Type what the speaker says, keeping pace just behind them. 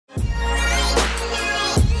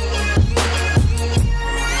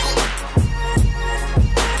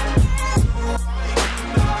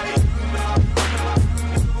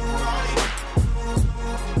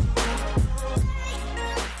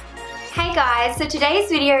guys, so today's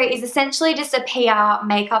video is essentially just a PR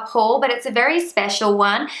makeup haul, but it's a very special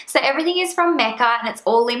one. So everything is from Mecca and it's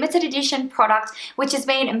all limited edition product which has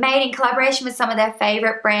been made in collaboration with some of their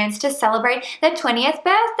favorite brands to celebrate their 20th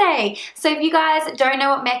birthday. So if you guys don't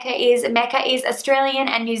know what Mecca is Australian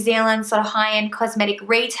and New Zealand sort of high-end cosmetic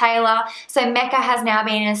retailer. So Mecca has now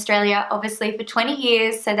been in Australia obviously for 20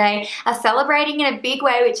 years, so they are celebrating in a big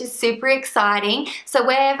way, which is super exciting. So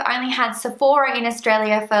we've only had Sephora in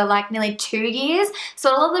Australia for like nearly 2 years.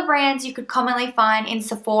 So a lot of the brands you could commonly find in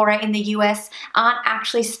Sephora in the US aren't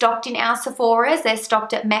actually stocked in our Sephoras, they're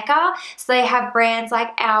stocked at Mecca. So they have brands like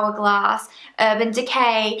Hourglass, Urban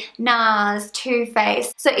Decay, Nars, Too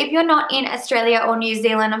Faced. So if you're not in Australia or New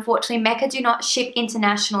Zealand, unfortunately Mecca do not ship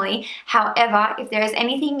internationally. However, if there is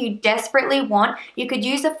anything you desperately want, you could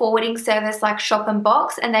use a forwarding service like Shop and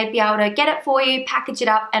Box and they'd be able to get it for you, package it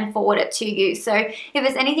up and forward it to you. So if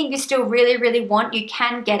there's anything you still really want, you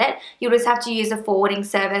can get it. You'll just have to use a forwarding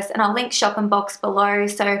service, and I'll link Shop and Box below.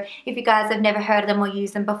 So if you guys have never heard of them or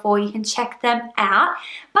used them before, you can check them out.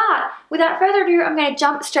 But without further ado, I'm going to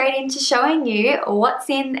jump straight into showing you what's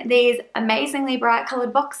in these amazingly bright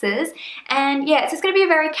colored boxes. And yeah, it's just going to be a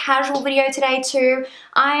very casual video today too.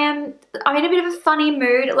 I'm in a bit of a funny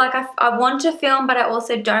mood. Like I want to film, but I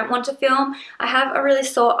also don't want to film. I have a really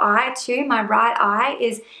sore eye too. My right eye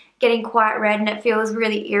is getting quite red and it feels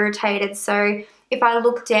really irritated. So if I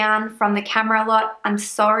look down from the camera a lot, I'm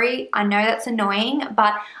sorry. I know that's annoying,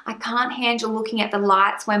 but I can't handle looking at the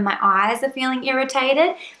lights when my eyes are feeling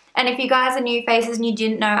irritated. And if you guys are new faces and you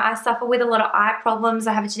didn't know, I suffer with a lot of eye problems.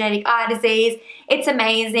 I have a genetic eye disease. It's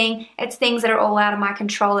amazing. It's things that are all out of my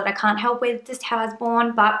control that I can't help with, just how I was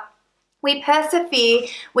born. But we persevere,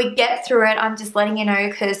 we get through it. I'm just letting you know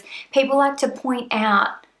because people like to point out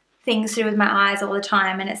things to do with my eyes all the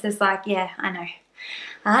time, and it's just like, yeah, I know.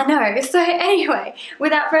 So anyway,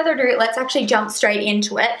 without further ado, let's actually jump straight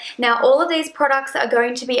into it. Now, all of these products are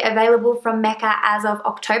going to be available from Mecca as of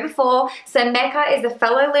October 4. So Mecca is a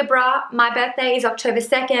fellow Libra. My birthday is October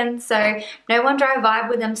 2nd, so no wonder I vibe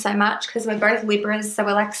with them so much because we're both Libras, so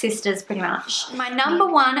we're like sisters pretty much. My number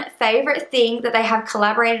one favorite thing that they have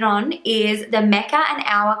collaborated on is the Mecca and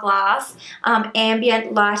Hourglass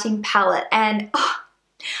ambient lighting palette. And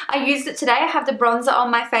I used it today. I have the bronzer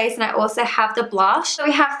on my face and I also have the blush. So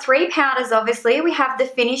we have 3 powders obviously. We have the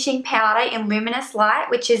finishing powder in Luminous Light,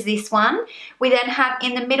 which is this one. We then have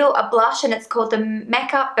in the middle a blush and it's called the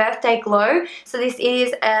Mecca Birthday Glow. So this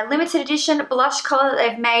is a limited edition blush color that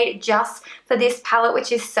they've made just for this palette,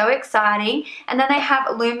 which is so exciting. And then they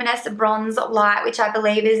have Luminous Bronze Light, which I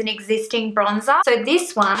believe is an existing bronzer. So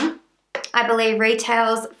this one I believe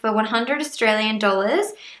retails for 100 Australian dollars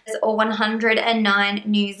or 109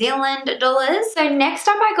 New Zealand dollars. So next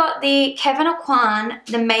up I got the Kevyn Aucoin,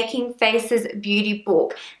 the Making Faces Beauty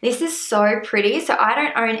book. This is so pretty. So I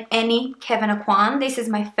don't own any Kevyn Aucoin. This is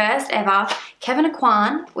my first ever Kevyn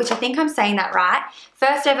Aucoin, which I think I'm saying that right.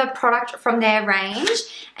 First ever product from their range,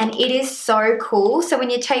 and it is so cool. So when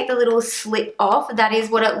you take the little slip off, that is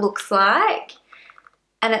what it looks like.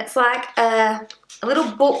 And it's like a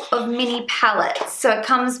little book of mini palettes. So it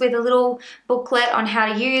comes with a little booklet on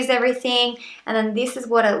how to use everything. And then this is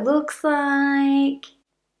what it looks like.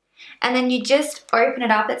 And then you just open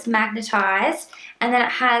it up, it's magnetized. And then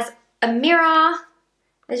it has a mirror,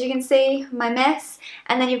 as you can see, my mess.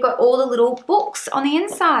 And then you've got all the little books on the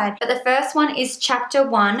inside. But the first one is Chapter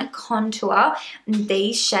 1, Contour. And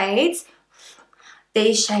these shades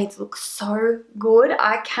look so good.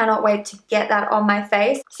 I cannot wait to get that on my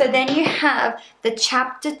face. So then you have the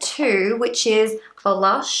Chapter 2, which is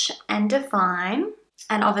Blush and Define.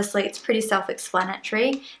 And obviously it's pretty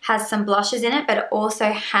self-explanatory. Has some blushes in it, but it also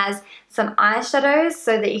has some eyeshadows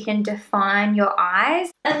so that you can define your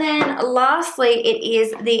eyes. And then lastly, it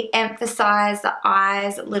is the Emphasize the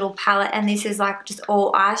Eyes little palette. And this is like just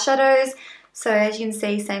all eyeshadows. So as you can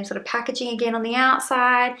see, same sort of packaging again on the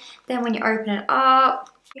outside. Then when you open it up,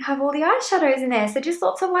 you have all the eyeshadows in there. So just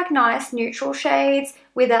lots of like nice neutral shades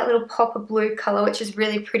with that little pop of blue color, which is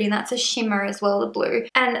really pretty. And that's a shimmer as well, the blue.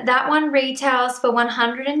 And that one retails for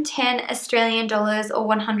 110 Australian dollars or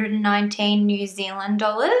 119 New Zealand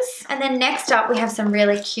dollars. And then next up, we have some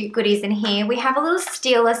really cute goodies in here. We have a little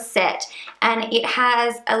Steeler set, and it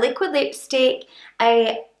has a liquid lipstick,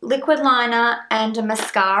 a liquid liner and a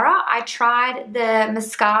mascara. I tried the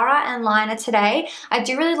mascara and liner today. I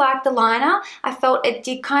do really like the liner. I felt it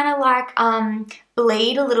did kind of like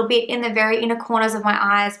bleed a little bit in the very inner corners of my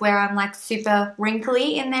eyes where I'm like super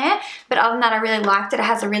wrinkly in there. But other than that, I really liked it. It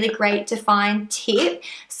has a really great defined tip.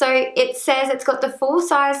 So it says it's got the full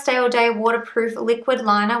size stay all day waterproof liquid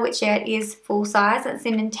liner, which yeah, it is full size. It's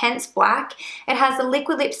in intense black. It has a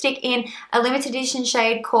liquid lipstick in a limited edition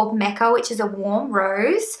shade called Mecca, which is a warm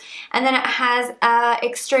rose. And then it has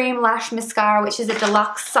extreme lash mascara, which is a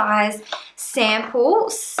deluxe size sample.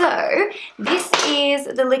 So this is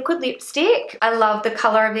the liquid lipstick. I love the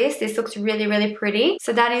color of this. This looks really, really pretty.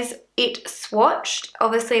 So that is it swatched.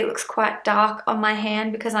 Obviously it looks quite dark on my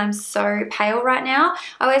hand because I'm so pale right now.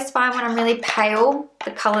 I always find when I'm really pale,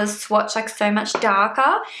 the colors swatch like so much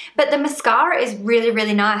darker. But the mascara is really,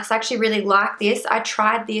 really nice. I actually really like this. I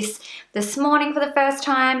tried this morning for the first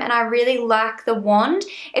time and I really like the wand.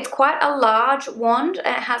 It's quite a large wand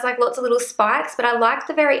and it has like lots of little spikes, but I like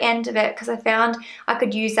the very end of it because I found I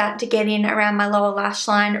could use that to get in around my lower lash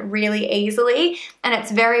line really easily. And it's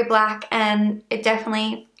very black and it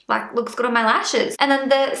definitely like looks good on my lashes. And then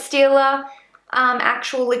the Stila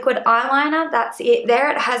actual liquid eyeliner, that's it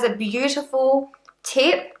there. It has a beautiful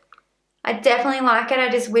tip. I definitely like it. I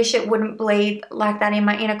just wish it wouldn't bleed like that in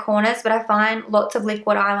my inner corners, but I find lots of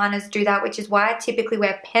liquid eyeliners do that, which is why I typically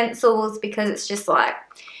wear pencils because it's just like,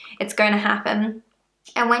 it's going to happen.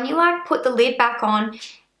 And when you like put the lid back on,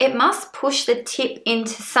 it must push the tip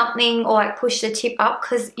into something or like push the tip up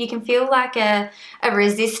because you can feel like a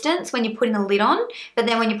resistance when you're putting the lid on, but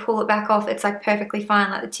then when you pull it back off, it's like perfectly fine.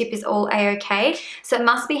 Like the tip is all a-okay. So it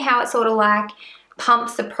must be how it sort of like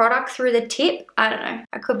pumps the product through the tip. I don't know.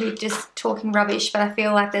 I could be just talking rubbish, but I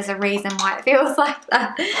feel like there's a reason why it feels like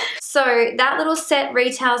that. So that little set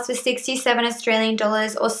retails for 67 Australian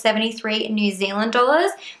dollars or 73 New Zealand dollars.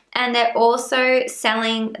 And they're also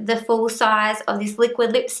selling the full size of this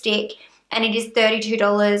liquid lipstick and it is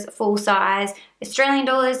 $32 full size Australian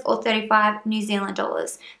dollars or 35 New Zealand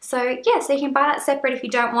dollars. So yeah, so you can buy that separate if you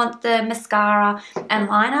don't want the mascara and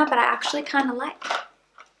liner, but I actually kind of like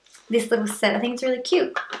this little set. I think it's really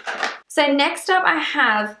cute. So next up I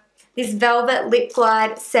have this velvet lip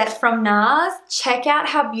glide set from Nars. Check out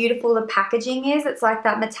how beautiful the packaging is. It's like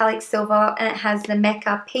that metallic silver and it has the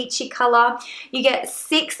Mecca peachy color. You get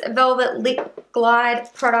 6 velvet lip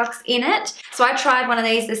glide products in it. So I tried one of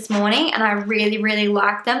these this morning and I really, really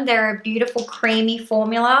like them. They're a beautiful creamy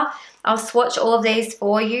formula. I'll swatch all of these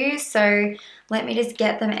for you. So let me just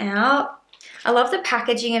get them out. I love the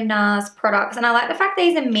packaging of Nars products and I like the fact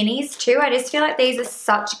these are minis too. I just feel like these are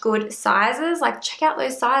such good sizes. Like check out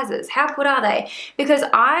those sizes. How good are they? Because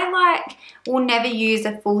I like will never use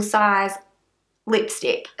a full size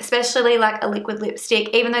lipstick, especially like a liquid lipstick,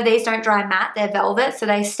 even though these don't dry matte, they're velvet, so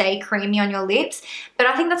they stay creamy on your lips. But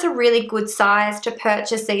I think that's a really good size to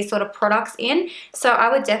purchase these sort of products in. So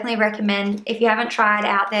I would definitely recommend, if you haven't tried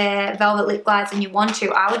out their velvet lip glides and you want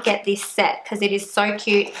to, I would get this set because it is so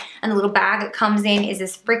cute. And the little bag it comes in is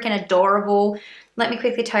this freaking adorable. Let me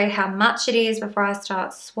quickly tell you how much it is before I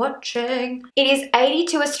start swatching. It is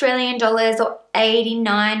 82 Australian dollars or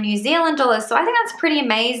 89 New Zealand dollars. So I think that's pretty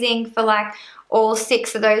amazing for like all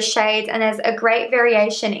 6 of those shades, and there's a great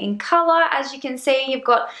variation in color. As you can see, you've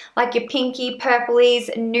got like your pinky, purplies,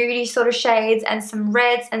 nudie sort of shades and some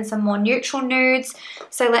reds and some more neutral nudes.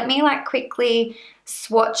 So let me like quickly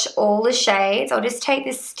swatch all the shades. I'll just take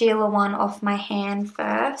this Stila one off my hand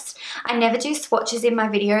first. I never do swatches in my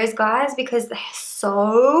videos, guys, because they're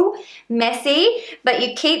so messy, but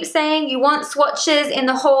you keep saying you want swatches in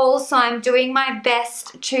the haul, so I'm doing my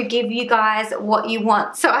best to give you guys what you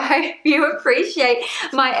want. So I hope you appreciate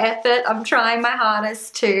my effort. I'm trying my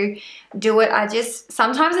hardest to do it.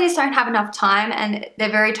 Sometimes I just don't have enough time and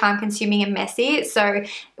they're very time consuming and messy. So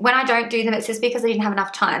when I don't do them, it's just because I didn't have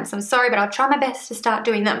enough time. So I'm sorry, but I'll try my best to start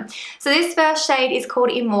doing them. So this first shade is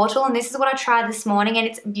called Immortal, and this is what I tried this morning, and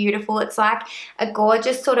it's beautiful. It's like a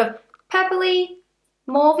gorgeous sort of purpley,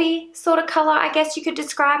 mauvey sort of color, I guess you could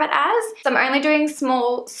describe it as. So I'm only doing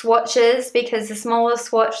small swatches because the smaller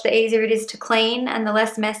swatch, the easier it is to clean and the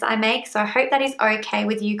less mess I make. So I hope that is okay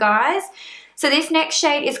with you guys. So this next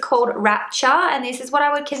shade is called Rapture, and this is what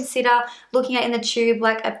I would consider, looking at in the tube,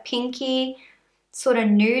 like a pinky sort of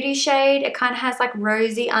nudie shade. It kind of has like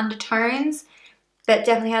rosy undertones, but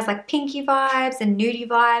definitely has like pinky vibes and nudie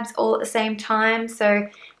vibes all at the same time. So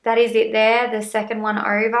that is it there, the second one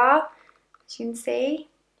over, as you can see.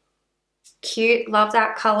 Cute, love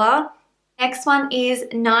that color. Next one is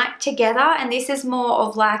Night Together, and this is more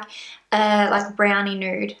of like brownie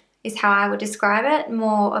nude is how I would describe it,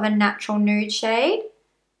 more of a natural nude shade.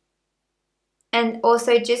 And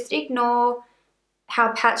also just ignore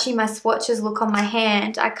how patchy my swatches look on my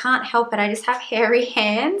hand. I can't help it. I just have hairy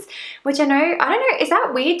hands, which I don't know, is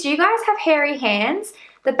that weird? Do you guys have hairy hands?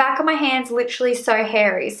 The back of my hand's literally so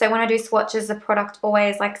hairy. So when I do swatches, the product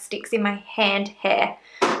always like sticks in my hand hair.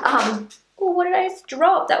 Oh, what did I just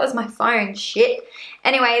drop? That was my phone, shit.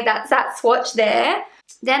 Anyway, that's that swatch there.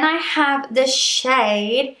 Then I have the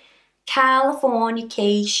shade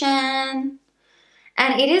Californication.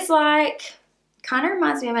 And it is like, kind of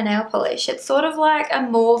reminds me of a nail polish. It's sort of like a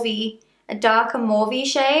mauvey, a darker mauvey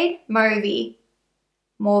shade. Mauvey.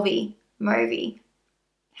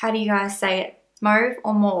 How do you guys say it? Mauve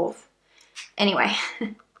or mauve? Anyway,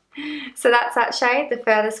 so that's that shade, the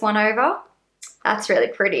furthest one over. That's really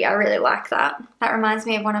pretty. I really like that. That reminds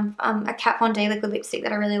me of one of a Kat Von D liquid lipstick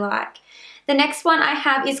that I really like. The next one I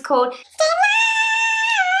have is called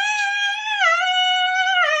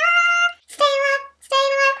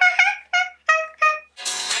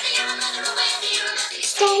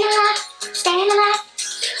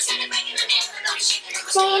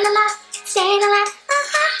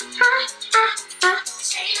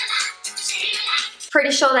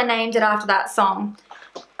Pretty sure they named it after that song.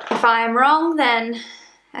 If I am wrong, then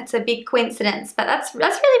that's a big coincidence. But that's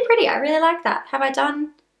really pretty. I really like that. Have I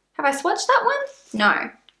swatched that one? No.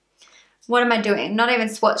 What am I doing? Not even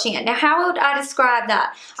swatching it. Now, how would I describe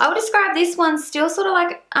that? I would describe this one still sort of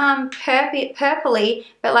like purpley,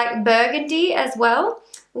 but like burgundy as well.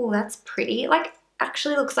 Oh, that's pretty. Like,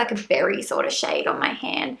 actually looks like a berry sort of shade on my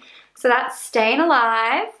hand. So that's Staying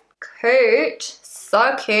Alive. Cute.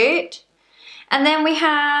 So cute. And then we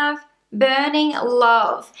have Burning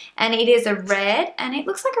Love. And it is a red. And it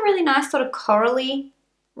looks like a really nice sort of corally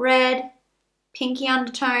red. Pinky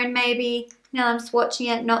undertone maybe. Now I'm swatching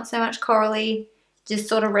it, not so much corally, just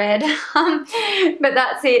sort of red. But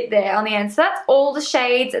that's it there on the end. So that's all the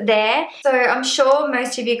shades there. So I'm sure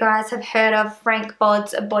most of you guys have heard of Frank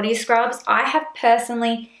Bod's body scrubs. I have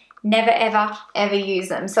personally never ever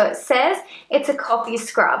used them. So it says it's a coffee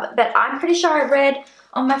scrub, but I'm pretty sure I read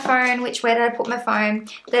on my phone, where did I put my phone,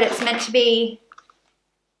 that it's meant to be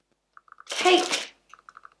cake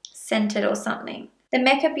scented or something. The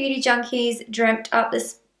Mecca beauty junkies dreamt up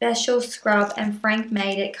this special scrub and Frank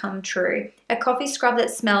made it come true. A coffee scrub that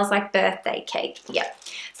smells like birthday cake. Yep.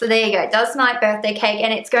 So there you go. It does smell like birthday cake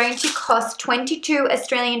and it's going to cost 22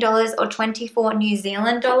 Australian dollars or 24 New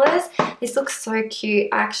Zealand dollars. This looks so cute.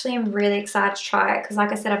 I actually am really excited to try it because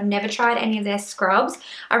like I said, I've never tried any of their scrubs.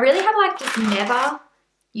 I really have like just never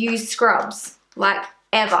used scrubs, like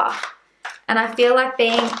ever. And I feel like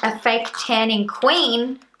being a fake tanning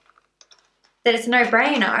queen, that it's a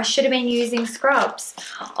no-brainer. I should have been using scrubs.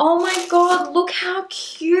 Oh my god, look how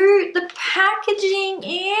cute the packaging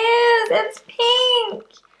is. It's pink.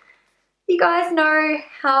 You guys know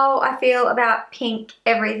how I feel about pink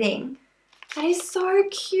everything. That is so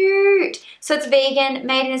cute. So it's vegan,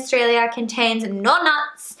 made in Australia, contains no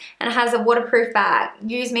nuts, and it has a waterproof bag.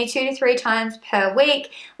 Use me 2 to 3 times per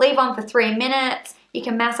week. Leave on for 3 minutes. You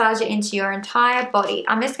can massage it into your entire body.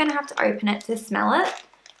 I'm just gonna have to open it to smell it,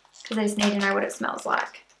 because I just need to know what it smells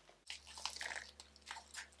like.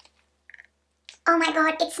 Oh my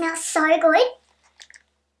god, it smells so good.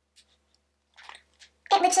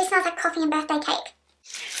 It literally smells like coffee and birthday cake.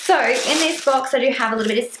 So in this box I do have a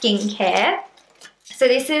little bit of skincare. So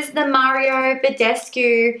this is the Mario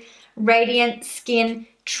Badescu Radiant Skin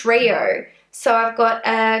Trio. So I've got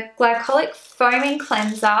a glycolic foaming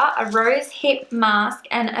cleanser, a rose hip mask,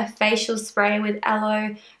 and a facial spray with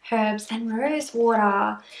aloe, herbs, and rose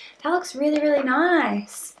water. That looks really, really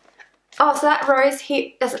nice. Oh, so that rose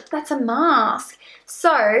hip, that's a mask.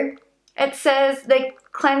 So it says the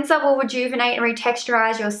cleanser will rejuvenate and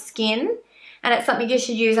retexturize your skin, and it's something you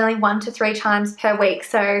should use only 1 to 3 times per week.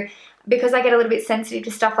 So because I get a little bit sensitive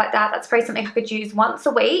to stuff like that, that's probably something I could use once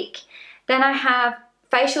a week. Then I have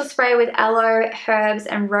facial spray with aloe, herbs,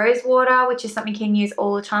 and rose water, which is something you can use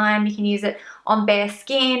all the time. You can use it on bare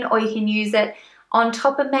skin, or you can use it on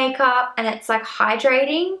top of makeup, and it's like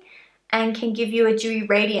hydrating and can give you a dewy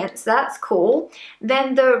radiance. So that's cool.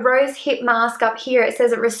 Then the rose hip mask up here, it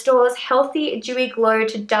says it restores healthy dewy glow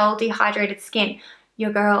to dull dehydrated skin.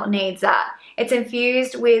 Your girl needs that. It's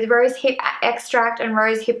infused with rose hip extract and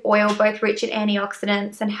rose hip oil, both rich in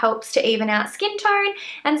antioxidants, and helps to even out skin tone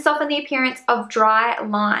and soften the appearance of dry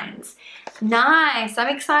lines. Nice.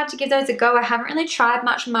 I'm excited to give those a go. I haven't really tried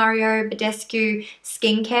much Mario Badescu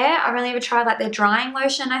skincare. I've only ever tried like their drying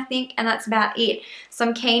lotion, I think, and that's about it. So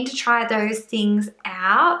I'm keen to try those things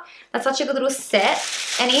out. That's such a good little set,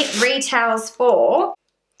 and it retails for,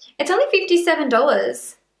 it's only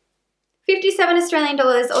 $57. 57 Australian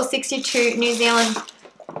dollars or 62 New Zealand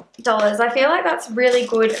I feel like that's really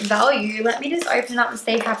good value. Let me just open up and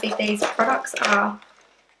see how big these products are.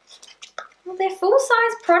 Well, they're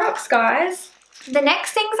full-size products, guys. The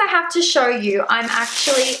next things I have to show you, I'm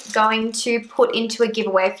actually going to put into a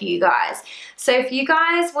giveaway for you guys. So if you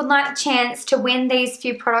guys would like a chance to win these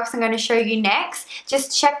few products I'm going to show you next,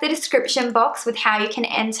 just check the description box with how you can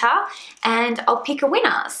enter and I'll pick a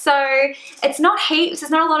winner. So it's not heaps,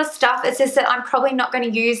 it's not a lot of stuff, it's just that I'm probably not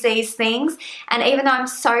going to use these things, and even though I'm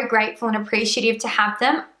so grateful and appreciative to have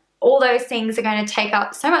them, all those things are going to take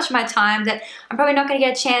up so much of my time that I'm probably not going to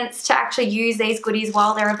get a chance to actually use these goodies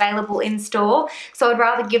while they're available in store. So I'd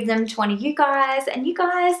rather give them to one of you guys, and you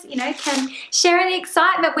guys, you know, can share in the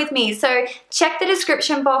excitement with me. So check the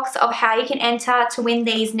description box of how you can enter to win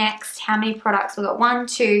these next. How many products? We've got 1,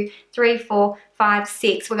 2, 3, 4, 5,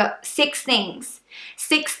 6. We've got 6 things.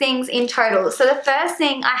 6 things in total. So the first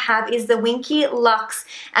thing I have is the Winky Luxe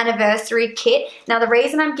Anniversary Kit. Now the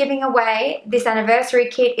reason I'm giving away this anniversary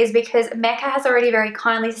kit is because Mecca has already very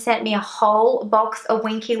kindly sent me a whole box of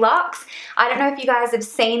Winky Luxe. I don't know if you guys have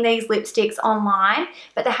seen these lipsticks online,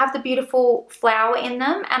 but they have the beautiful flower in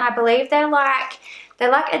them, and I believe they're like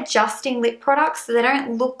adjusting lip products, so they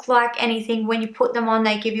don't look like anything. When you put them on,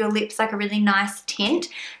 they give your lips like a really nice tint.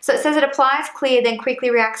 So it says it applies clear, then quickly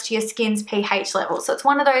reacts to your skin's pH level. So it's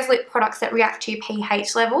one of those lip products that react to your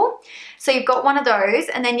pH level. So you've got one of those,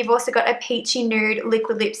 and then you've also got a peachy nude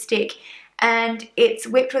liquid lipstick, and it's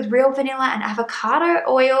whipped with real vanilla and avocado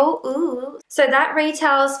oil. Ooh. So that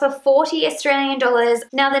retails for 40 Australian dollars.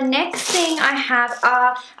 Now the next thing I have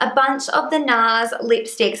are a bunch of the Nars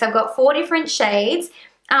lipsticks. I've got 4 different shades.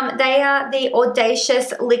 They are the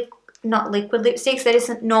Audacious not liquid lipsticks, they're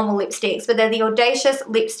just normal lipsticks, but they're the Audacious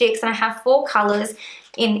lipsticks, and I have 4 colors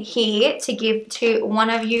in here to give to one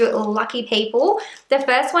of you lucky people. The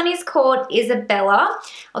first one is called Isabella.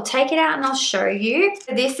 I'll take it out and I'll show you.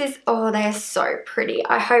 This is, oh, they're so pretty.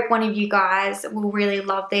 I hope one of you guys will really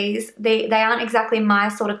love these. They aren't exactly my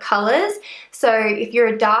sort of colors, so if you're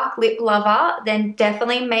a dark lip lover, then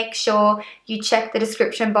definitely make sure you check the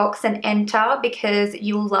description box and enter, because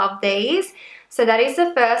you'll love these. So that is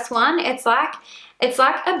the first one. It's like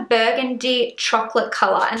a burgundy chocolate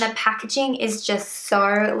color, and the packaging is just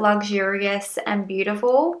so luxurious and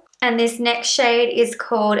beautiful. And this next shade is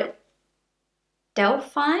called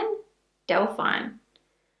Delphine.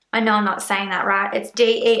 I know I'm not saying that right. It's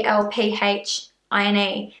Delphine.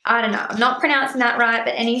 I don't know. I'm not pronouncing that right,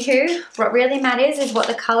 but anywho, what really matters is what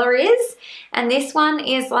the color is. And this one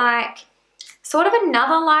is like sort of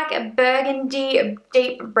another like a burgundy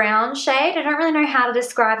deep brown shade. I don't really know how to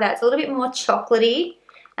describe that. It's a little bit more chocolatey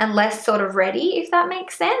and less sort of reddy, if that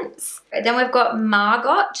makes sense. Then we've got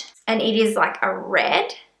Margot, and it is like a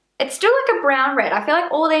red. It's still like a brown red. I feel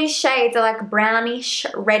like all these shades are like brownish,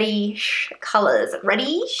 reddish colors.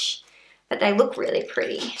 Reddish, but they look really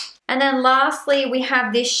pretty. And then lastly, we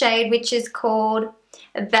have this shade, which is called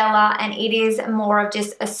Bella, and it is more of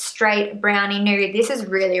just a straight brownie nude. This is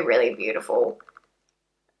really, really beautiful.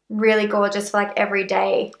 Really gorgeous for like every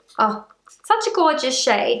day. Oh, such a gorgeous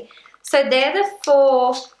shade. So they're the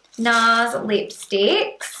 4 Nars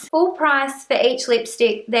lipsticks. Full price for each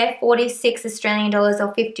lipstick, they're 46 Australian dollars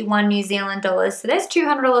or 51 New Zealand dollars. So there's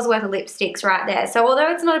 $200 worth of lipsticks right there. So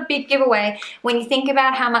although it's not a big giveaway, when you think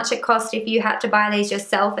about how much it cost if you had to buy these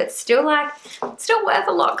yourself, it's still worth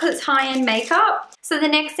a lot because it's high-end makeup. So the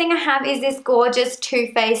next thing I have is this gorgeous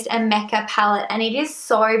Too Faced and Mecca palette, and it is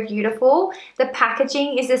so beautiful. The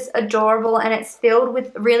packaging is just adorable, and it's filled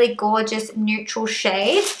with really gorgeous neutral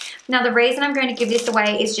shades. Now the reason I'm going to give this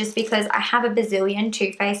away is just because I have a bazillion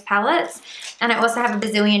Too Faced palettes, and I also have a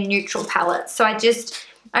bazillion neutral palettes. So I just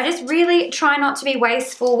really try not to be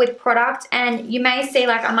wasteful with product, and you may see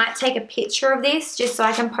like I might take a picture of this just so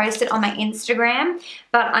I can post it on my Instagram,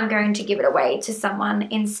 but I'm going to give it away to someone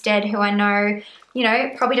instead who I know, you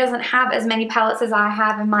know, probably doesn't have as many palettes as I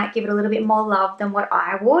have and might give it a little bit more love than what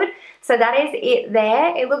I would. So that is it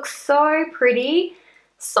there. It looks so pretty,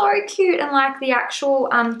 so cute, and like the actual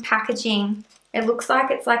packaging, it looks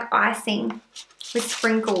like it's like icing with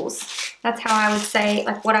sprinkles. That's how I would say,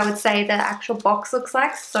 like what I would say the actual box looks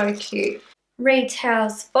like. So cute.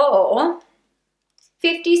 Retails for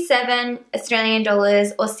 57 Australian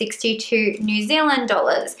dollars or 62 New Zealand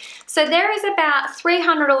dollars. So there is about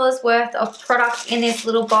 $300 worth of product in this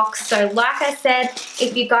little box. So like I said,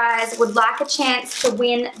 if you guys would like a chance to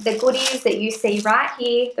win the goodies that you see right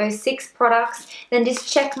here, those 6 products, then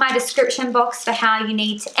just check my description box for how you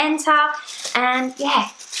need to enter. And yeah,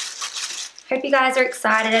 Hope you guys are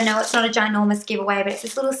excited. I know it's not a ginormous giveaway, but it's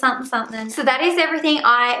just a little something something. So that is everything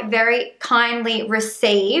I very kindly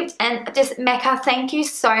received. And just Mecca, thank you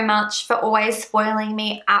so much for always spoiling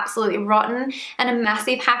me absolutely rotten, and a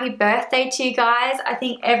massive happy birthday to you guys. I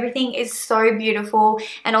think everything is so beautiful,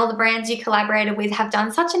 and all the brands you collaborated with have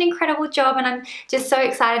done such an incredible job, and I'm just so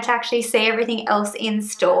excited to actually see everything else in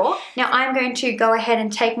store. Now I'm going to go ahead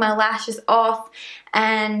and take my lashes off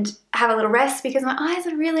and have a little rest because my eyes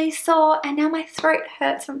are really sore and now my throat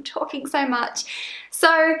hurts from talking so much.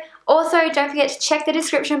 So also don't forget to check the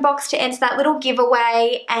description box to enter that little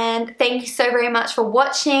giveaway, and thank you so very much for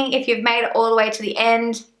watching. If you've made it all the way to the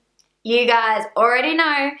end, you guys already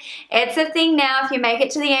know it's a thing now. If you make it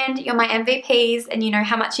to the end, you're my MVPs and you know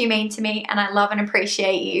how much you mean to me, and I love and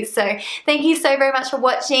appreciate you. So thank you so very much for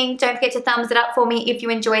watching. Don't forget to thumbs it up for me if you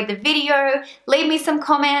enjoyed the video. Leave me some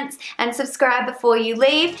comments and subscribe before you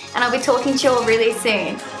leave, and I'll be talking to you all really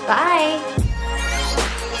soon. Bye.